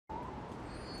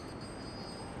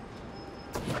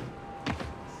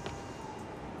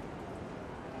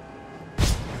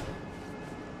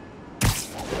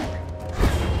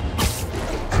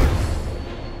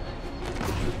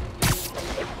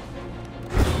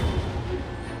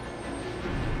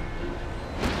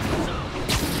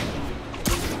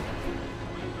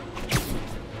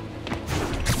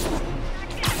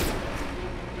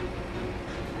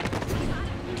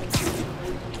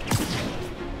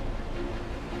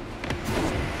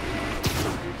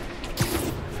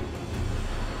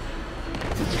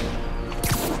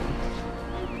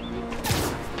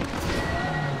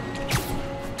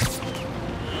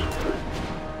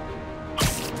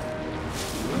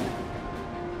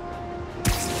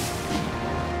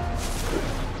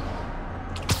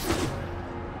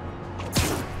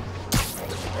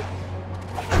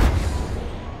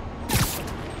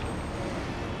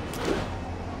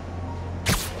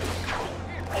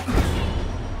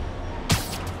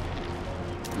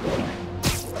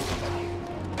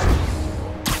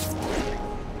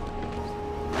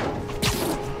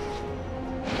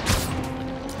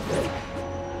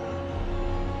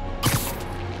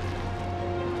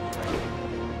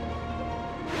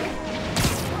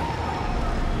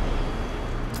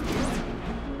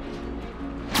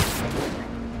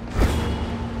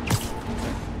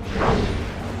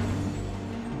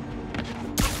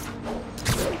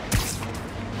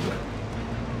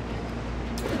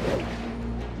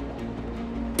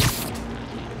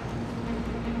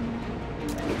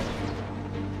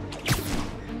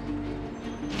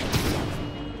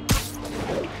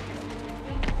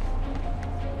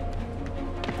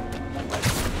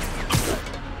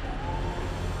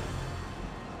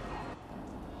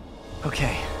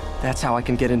That's how I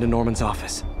can get into Norman's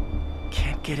office.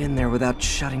 Can't get in there without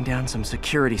shutting down some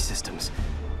security systems.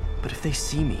 But if they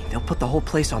see me, they'll put the whole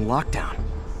place on lockdown.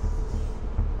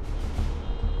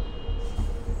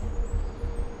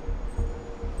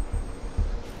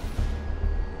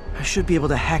 I should be able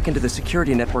to hack into the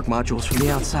security network modules from the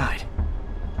outside.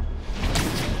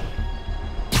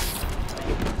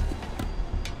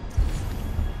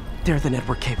 There are the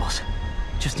network cables.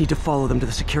 Just need to follow them to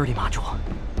the security module.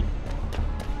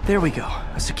 There we go,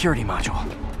 a security module.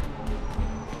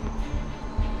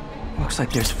 Looks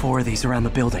like there's 4 of these around the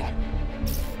building.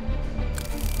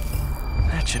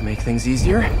 That should make things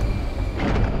easier.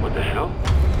 What the hell?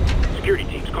 Security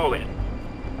teams, call in.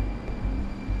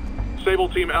 Sable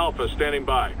Team Alpha standing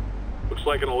by. Looks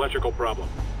like an electrical problem.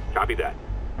 Copy that.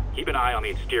 Keep an eye on the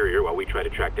exterior while we try to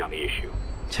track down the issue.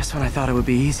 Just when I thought it would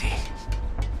be easy.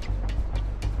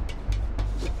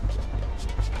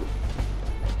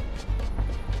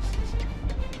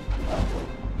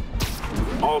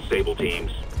 All Sable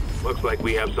teams. Looks like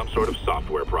we have some sort of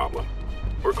software problem.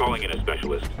 We're calling in a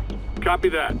specialist. Copy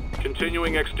that.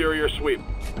 Continuing exterior sweep.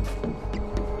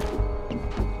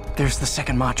 There's the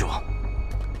second module.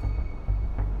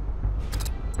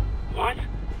 What?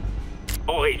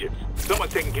 All agents,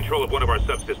 someone's taking control of one of our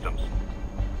subsystems.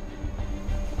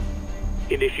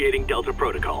 Initiating Delta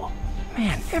Protocol.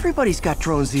 Man, everybody's got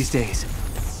drones these days.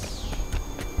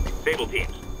 Sable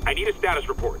teams, I need a status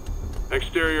report.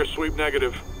 Exterior sweep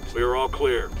negative. We are all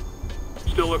clear.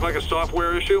 Still look like a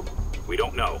software issue? We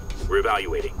don't know. We're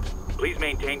evaluating. Please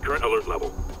maintain current alert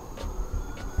level.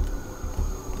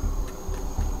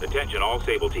 Attention all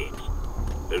Sable teams.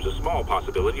 There's a small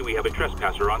possibility we have a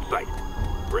trespasser on site.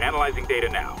 We're analyzing data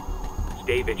now.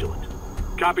 Stay vigilant.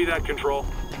 Copy that, Control.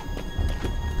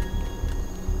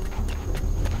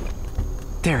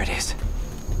 There it is.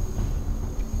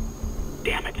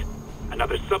 Damn it.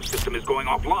 Another subsystem is going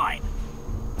offline.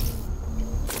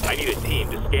 I need a team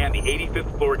to scan the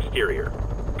 85th floor exterior.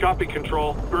 Copy,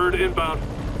 Control. Bird inbound.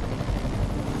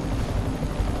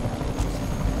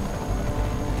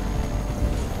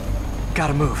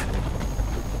 Gotta move.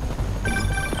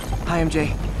 Hi,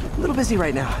 MJ. A little busy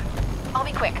right now. I'll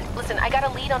be quick. Listen, I got a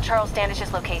lead on Charles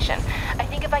Standish's location. I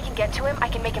think if I can get to him, I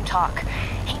can make him talk.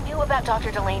 He knew about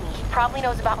Dr. Delaney. He probably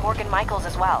knows about Morgan Michaels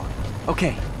as well.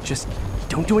 Okay, just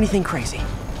don't do anything crazy.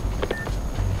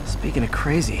 Speaking of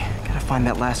crazy, gotta find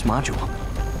that last module.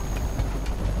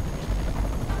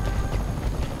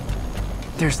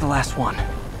 There's the last one.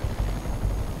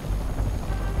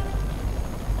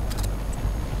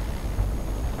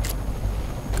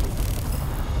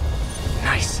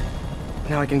 Nice.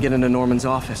 Now I can get into Norman's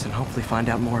office and hopefully find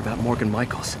out more about Morgan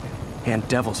Michaels and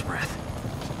Devil's Breath.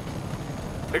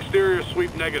 Exterior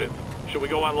sweep negative. Should we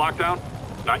go on lockdown?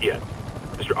 Not yet.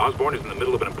 Mr. Osborn is in the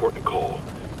middle of an important call,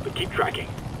 but keep tracking.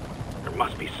 There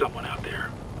must be someone out there.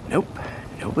 Nope.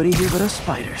 Nobody here but us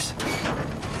spiders.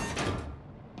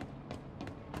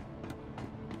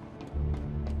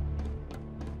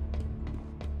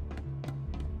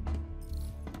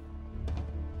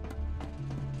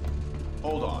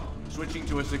 Hold on. Switching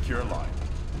to a secure line.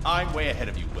 I'm way ahead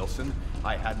of you, Wilson.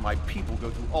 I had my people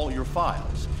go through all your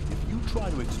files. If you try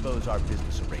to expose our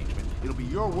business arrangement, it'll be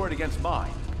your word against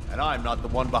mine. And I'm not the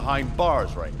one behind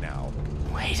bars right now.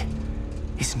 Wait.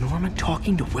 Is Norman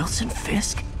talking to Wilson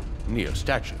Fisk? Neo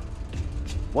statue.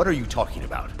 What are you talking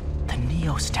about? The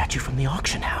Neo statue from the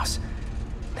auction house.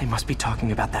 They must be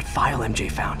talking about that file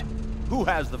MJ found. Who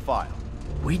has the file?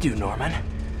 We do, Norman.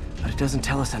 But it doesn't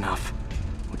tell us enough.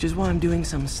 Which is why I'm doing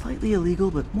some slightly illegal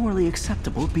but morally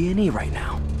acceptable B&E right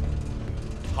now.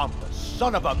 Pompous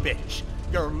son of a bitch!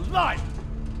 You're lying!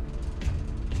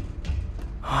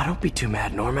 Oh, don't be too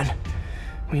mad, Norman.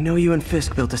 We know you and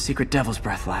Fisk built a secret Devil's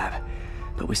Breath lab,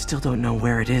 but we still don't know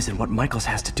where it is and what Michaels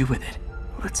has to do with it.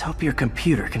 Let's hope your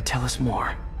computer can tell us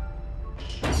more.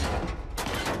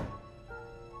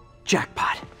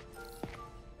 Jackpot.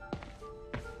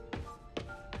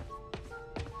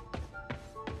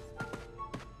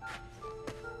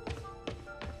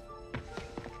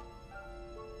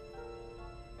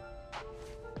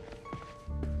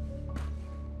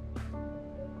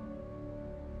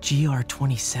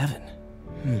 GR27.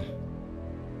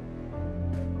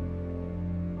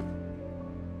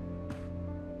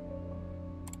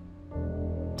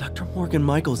 Dr. Morgan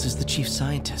Michaels is the chief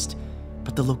scientist,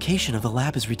 but the location of the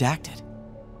lab is redacted.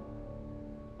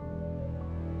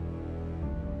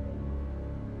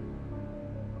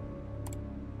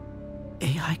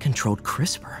 AI-controlled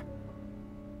CRISPR.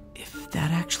 If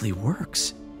that actually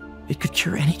works, it could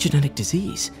cure any genetic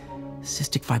disease.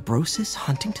 Cystic fibrosis,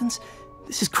 Huntington's.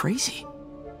 This is crazy.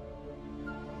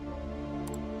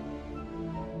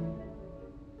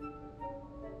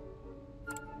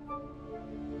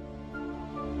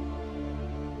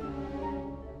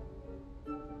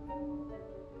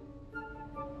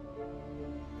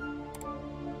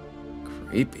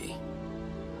 Creepy.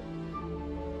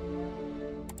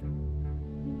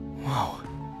 Whoa.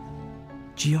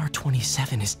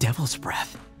 GR-27 is Devil's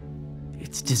Breath.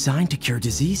 It's designed to cure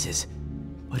diseases,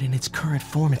 but in its current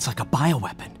form, it's like a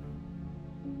bioweapon.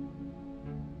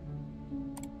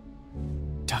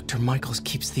 Dr. Michaels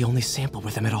keeps the only sample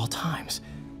with him at all times.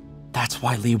 That's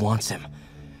why Lee wants him.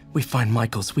 We find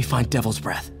Michaels, we find Devil's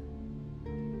Breath.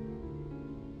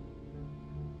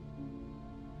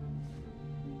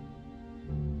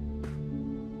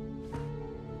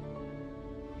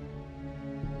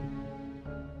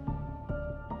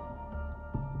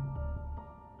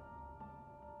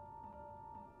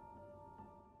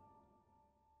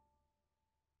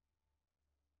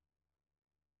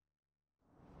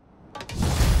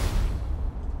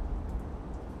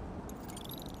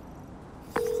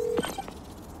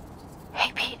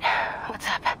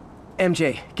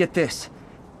 MJ, get this.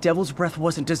 Devil's Breath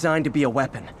wasn't designed to be a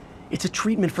weapon. It's a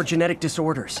treatment for genetic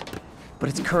disorders. But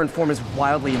its current form is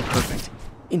wildly imperfect.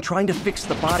 In trying to fix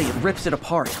the body, it rips it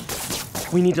apart.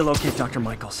 We need to locate Dr.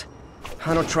 Michaels.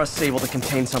 I don't trust Sable to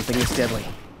contain something this deadly.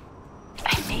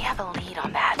 I may have a lead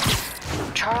on that.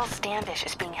 Charles Standish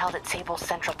is being held at Sable's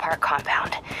Central Park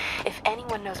compound. If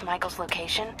anyone knows Michaels'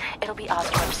 location, it'll be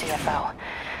Oscorp's CFO.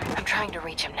 I'm trying to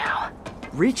reach him now.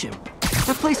 Reach him?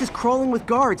 That place is crawling with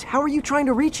guards. How are you trying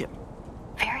to reach him?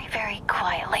 Very, very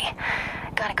quietly.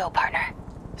 Gotta go, partner.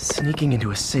 Sneaking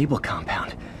into a Sable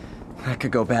compound. That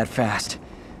could go bad fast.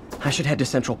 I should head to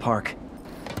Central Park.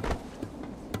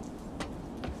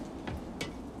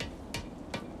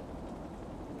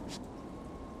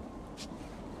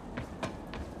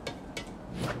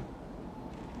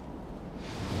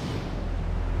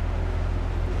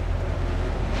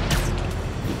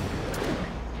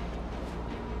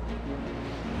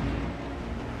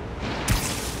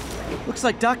 Looks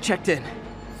like Doc checked in.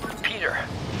 Peter,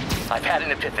 I've had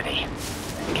an epiphany.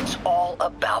 It's all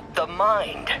about the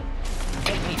mind.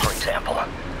 Take me, for example.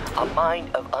 A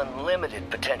mind of unlimited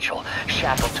potential,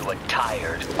 shackled to a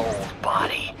tired, old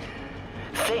body.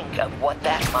 Think of what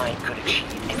that mind could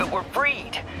achieve if it were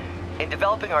freed. In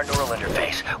developing our neural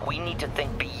interface, we need to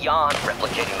think beyond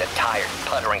replicating the tired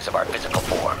putterings of our physical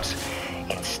forms.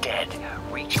 Instead,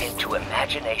 reach into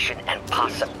imagination and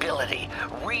possibility.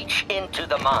 Reach into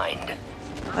the mind.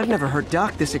 I've never heard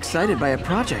Doc this excited by a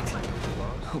project.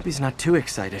 Hope he's not too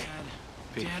excited.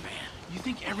 Dad, you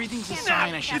think everything's a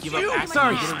sign I should give up access?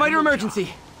 Sorry, spider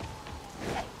emergency.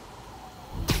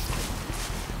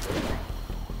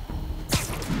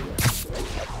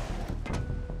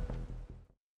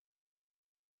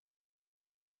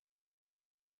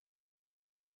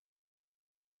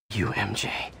 You, MJ.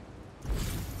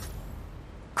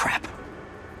 Crap.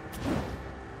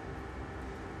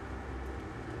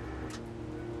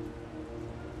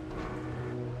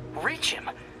 Reach him?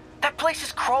 That place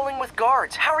is crawling with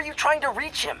guards. How are you trying to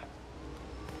reach him?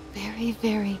 Very,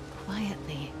 very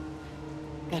quietly.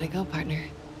 Gotta go, partner.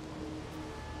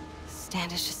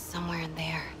 Standish is somewhere in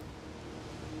there.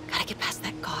 Gotta get past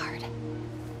that guard.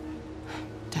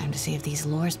 Time to see if these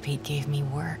lures Pete gave me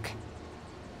work.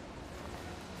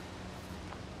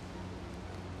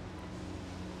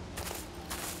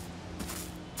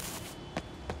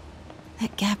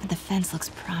 That gap in the fence looks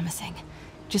promising.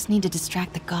 Just need to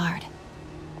distract the guard.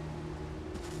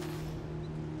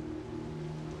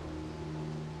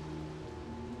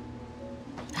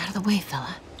 Out of the way,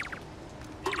 fella.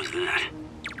 What was that?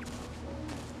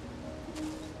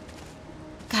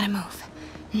 Gotta move.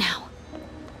 Now.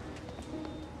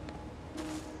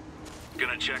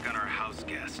 Gonna check on our house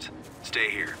guest.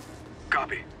 Stay here.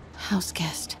 Copy. House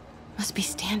guest. Must be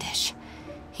Standish.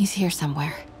 He's here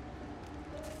somewhere.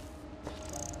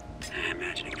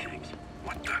 Imagining things.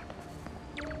 What the?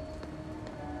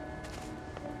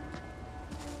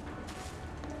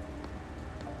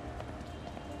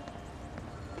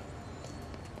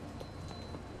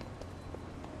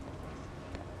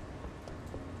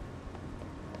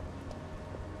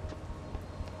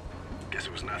 Guess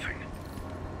it was nothing.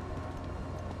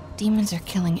 Demons are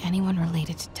killing anyone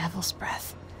related to Devil's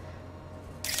Breath.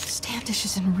 Standish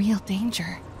is in real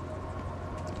danger.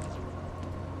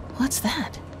 What's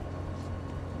that?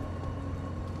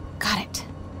 Got it.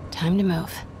 Time to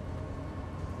move.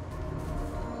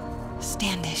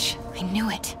 Standish. I knew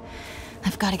it.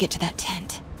 I've got to get to that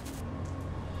tent.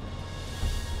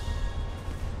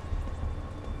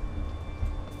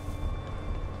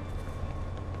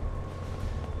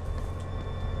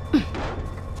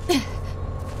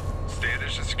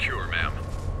 Standish is secure, ma'am.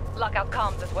 Lockout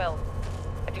comms as well.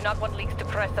 I do not want leaks to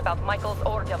press about Michaels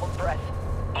or Devil's Breath.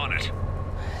 On it.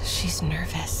 She's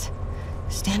nervous.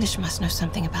 Standish must know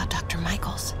something about Dr.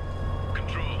 Michaels.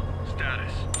 Control. Status.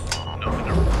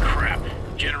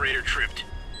 generator tripped.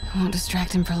 I won't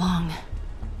distract him for long.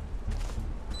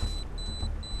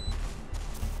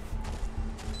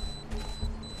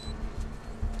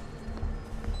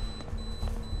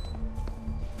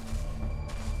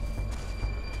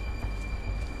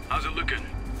 How's it looking?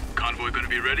 Convoy gonna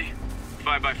be ready?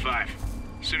 5 by 5.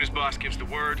 As soon as boss gives the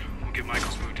word, we'll get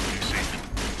Michaels moved to the new safe.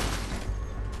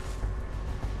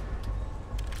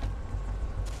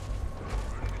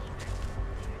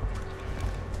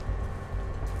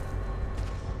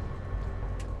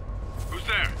 Who's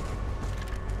there?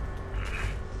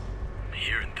 I'm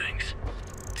hearing things.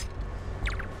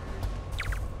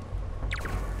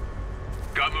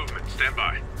 Got movement. Stand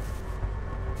by.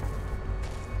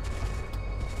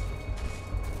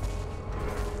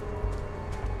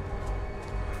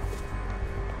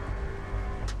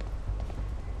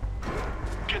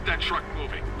 Get that truck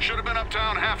moving. Should have been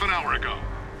uptown half an hour ago.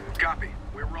 Copy.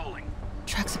 We're rolling.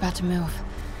 Truck's about to move.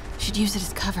 Should use it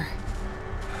as cover.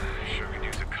 Sure could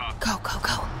use a cop. Go, go,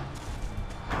 go.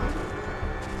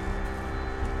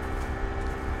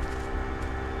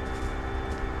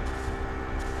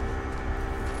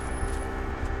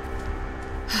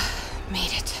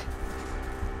 Made it.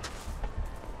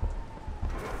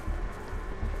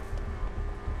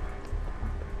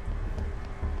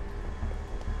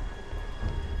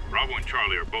 Bravo and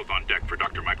Charlie are both on deck for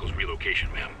Dr. Michaels' relocation,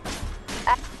 ma'am.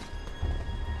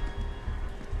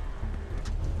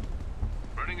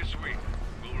 Running a sweep.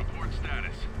 We'll report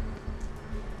status.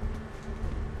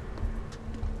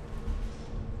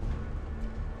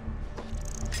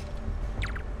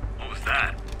 What was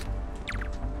that?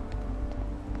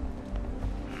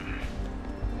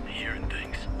 Hearing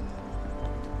things.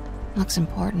 Looks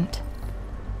important.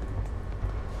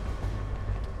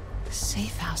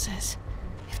 Safe houses.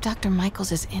 If Dr.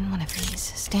 Michaels is in one of these,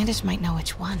 Standish might know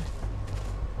which one.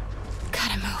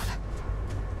 Gotta move.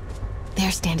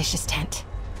 There's Standish's tent.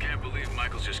 Can't believe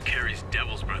Michaels just carries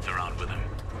Devil's Breath around with him.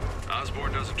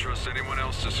 Osborn doesn't trust anyone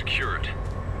else to secure it.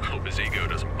 Hope his ego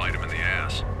doesn't bite him in the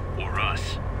ass. Or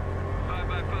us. 5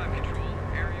 by 5 control.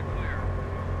 Area clear.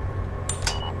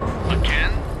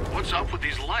 Again? What's up with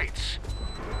these lights?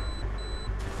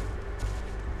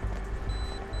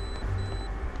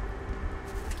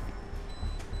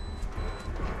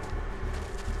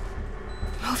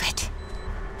 Move it.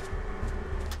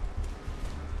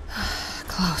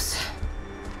 Close.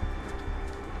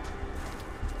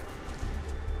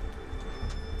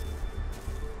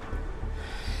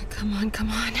 Come on, come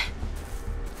on.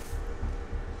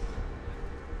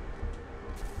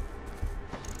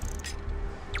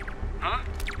 Huh?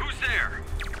 Who's there?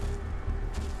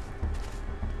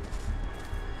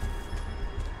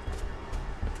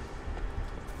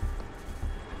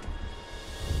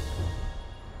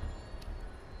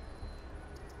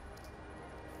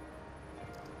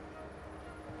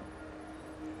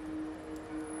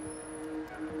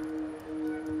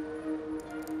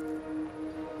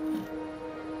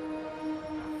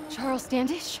 Charles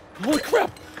Standish? Holy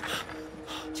crap!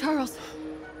 Charles,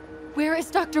 where is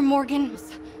Dr. Morgan?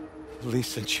 Lee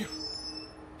sent you.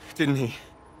 Didn't he?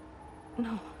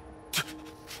 No.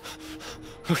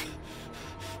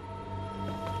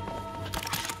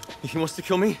 He wants to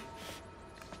kill me?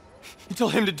 You tell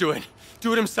him to do it.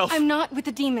 Do it himself. I'm not with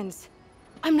the demons.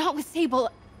 I'm not with Sable.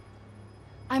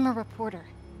 I'm a reporter.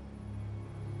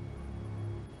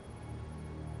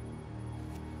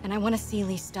 And I want to see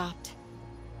Lee stopped.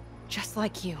 Just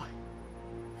like you.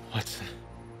 Watson.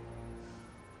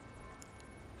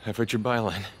 I've read your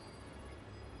byline.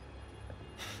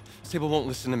 Sable won't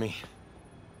listen to me.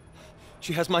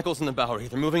 She has Michaels in the Bowery.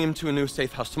 They're moving him to a new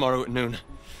safe house tomorrow at noon.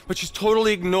 But she's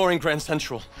totally ignoring Grand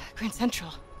Central. Grand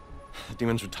Central? The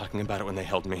demons were talking about it when they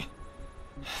held me.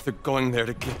 They're going there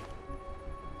to get...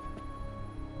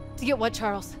 To get what,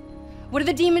 Charles? What do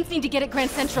the demons need to get at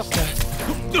Grand Central?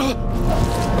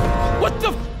 What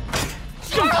the...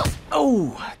 Charles!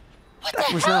 Oh!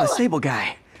 That was not a Sable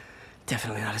guy.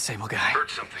 Definitely not a Sable guy. Heard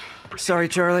something. Sorry,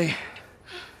 Charlie.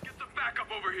 Get the backup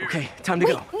over here. Okay, time to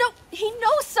go. No, he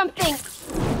knows something!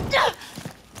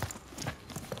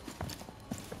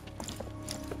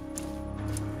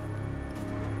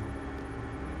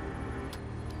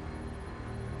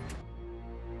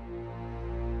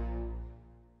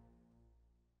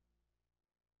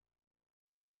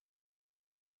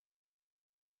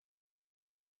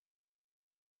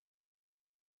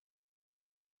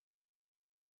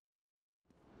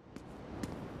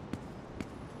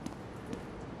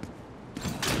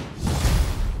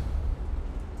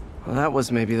 Well, that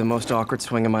was maybe the most awkward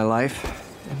swing of my life.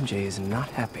 MJ is not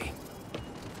happy.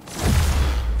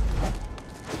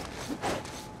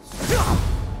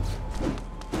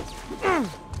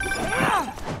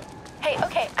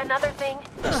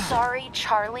 sorry,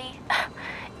 Charlie?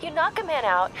 You knock a man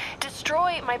out,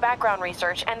 destroy my background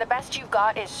research, and the best you've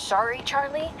got is sorry,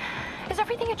 Charlie? Is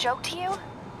everything a joke to you?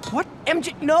 What?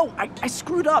 MJ, no, I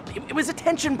screwed up. It was a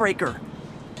tension breaker.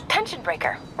 Tension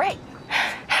breaker, right.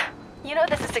 You know,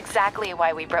 this is exactly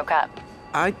why we broke up.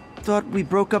 I thought we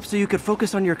broke up so you could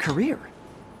focus on your career.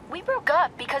 We broke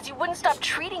up because you wouldn't stop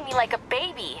treating me like a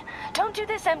baby. Don't do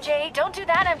this, MJ. Don't do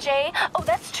that, MJ. Oh,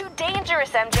 that's too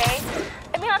dangerous, MJ.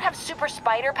 I may not have super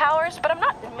spider powers, but I'm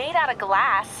not made out of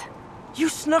glass. You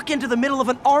snuck into the middle of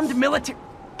an armed military...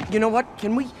 You know what?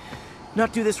 Can we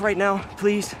not do this right now,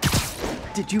 please?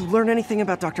 Did you learn anything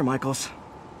about Dr. Michaels?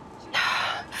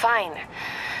 Fine.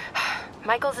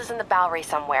 Michaels is in the Bowery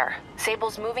somewhere.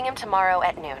 Sable's moving him tomorrow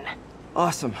at noon.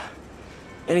 Awesome.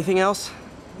 Anything else?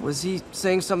 Was he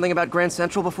saying something about Grand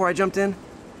Central before I jumped in?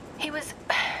 He was...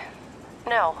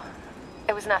 No.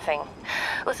 It was nothing.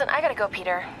 Listen, I gotta go,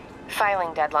 Peter.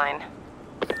 Filing deadline.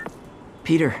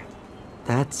 Peter.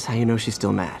 That's how you know she's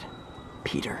still mad.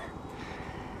 Peter.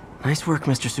 Nice work,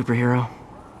 Mr. Superhero.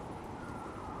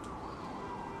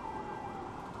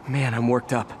 Man, I'm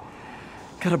worked up.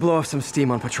 Gotta blow off some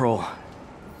steam on patrol.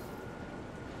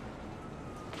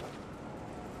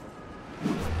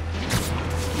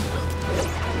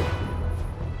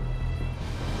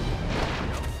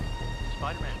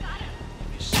 Spider-Man.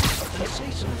 If you see something,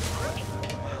 say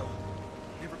something.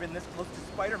 Never been this close to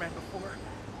Spider-Man before.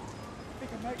 I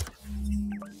think I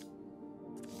might...